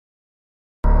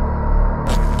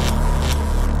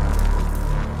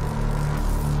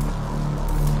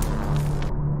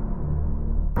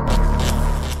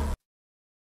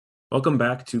Welcome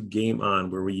back to Game On,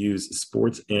 where we use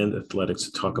sports and athletics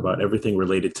to talk about everything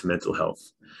related to mental health.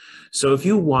 So, if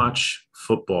you watch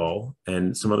football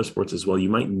and some other sports as well, you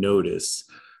might notice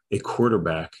a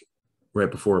quarterback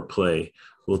right before a play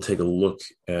will take a look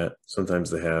at, sometimes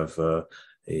they have a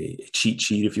cheat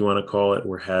sheet, if you want to call it,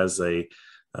 where it has a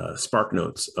spark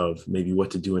notes of maybe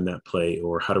what to do in that play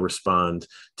or how to respond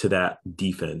to that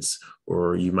defense.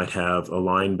 Or you might have a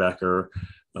linebacker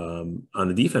on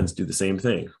the defense do the same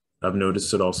thing. I've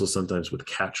noticed it also sometimes with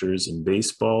catchers in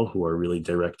baseball who are really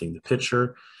directing the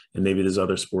pitcher. And maybe there's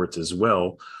other sports as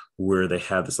well where they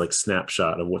have this like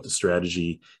snapshot of what the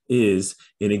strategy is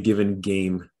in a given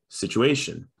game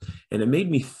situation. And it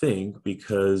made me think,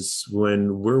 because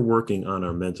when we're working on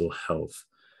our mental health,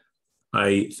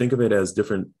 I think of it as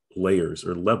different layers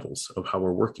or levels of how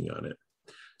we're working on it.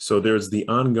 So there's the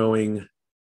ongoing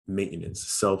maintenance,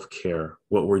 self-care,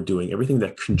 what we're doing, everything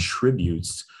that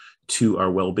contributes to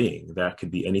our well-being. That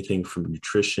could be anything from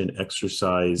nutrition,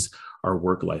 exercise, our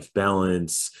work-life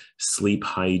balance, sleep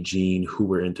hygiene, who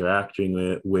we're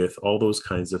interacting with, all those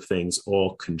kinds of things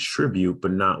all contribute,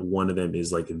 but not one of them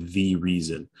is like the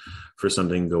reason for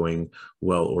something going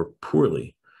well or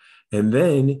poorly. And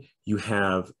then you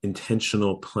have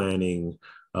intentional planning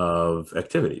of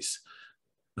activities.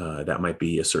 That might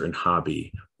be a certain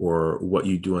hobby or what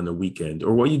you do on the weekend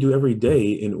or what you do every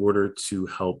day in order to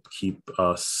help keep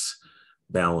us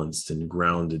balanced and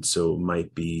grounded. So it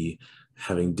might be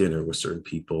having dinner with certain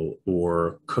people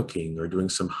or cooking or doing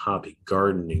some hobby,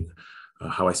 gardening,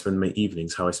 how I spend my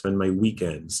evenings, how I spend my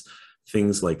weekends,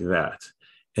 things like that.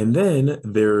 And then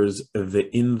there's the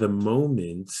in the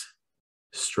moment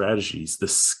strategies, the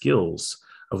skills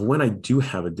of when I do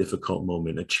have a difficult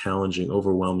moment, a challenging,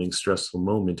 overwhelming, stressful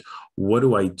moment, what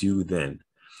do I do then?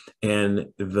 And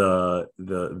the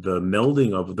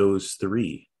melding of those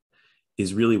three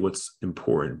is really what's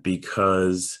important,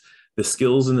 because the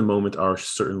skills in the moment are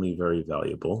certainly very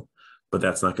valuable, but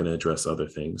that's not going to address other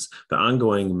things. The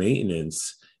ongoing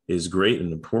maintenance is great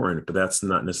and important, but that's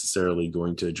not necessarily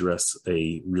going to address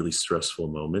a really stressful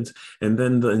moment. And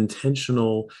then the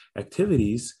intentional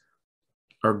activities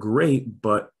are great,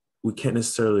 but we can't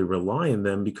necessarily rely on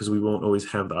them because we won't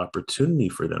always have the opportunity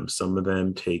for them. Some of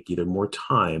them take either more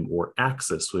time or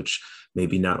access, which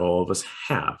maybe not all of us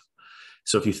have.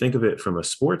 So if you think of it from a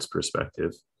sports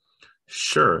perspective,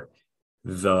 sure,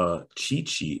 the cheat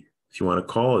sheet, if you want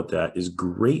to call it that, is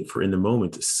great for in the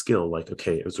moment skill. Like,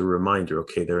 okay, as a reminder,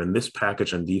 okay, they're in this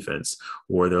package on defense,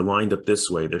 or they're lined up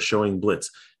this way, they're showing blitz.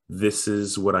 This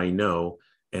is what I know.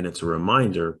 And it's a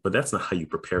reminder, but that's not how you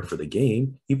prepare for the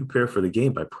game. You prepare for the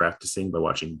game by practicing, by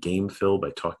watching game film,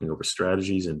 by talking over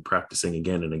strategies and practicing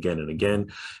again and again and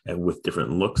again, and with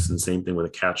different looks. And same thing with a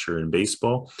catcher in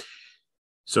baseball.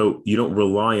 So you don't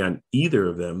rely on either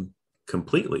of them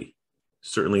completely.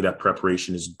 Certainly that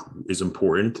preparation is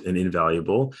important and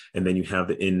invaluable. And then you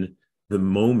have in the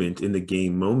moment, in the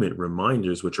game moment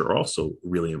reminders, which are also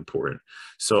really important.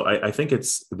 So I think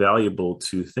it's valuable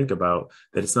to think about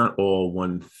that it's not all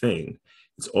one thing.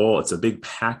 It's a big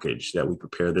package that we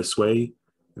prepare this way,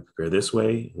 we prepare this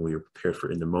way, and we are prepared for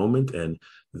in the moment. And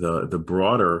the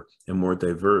broader and more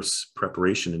diverse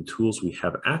preparation and tools we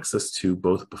have access to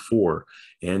both before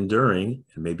and during,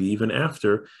 and maybe even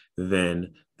after,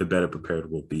 then the better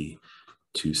prepared we'll be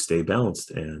to stay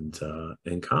balanced and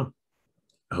calm.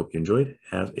 I hope you enjoyed.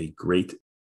 Have a great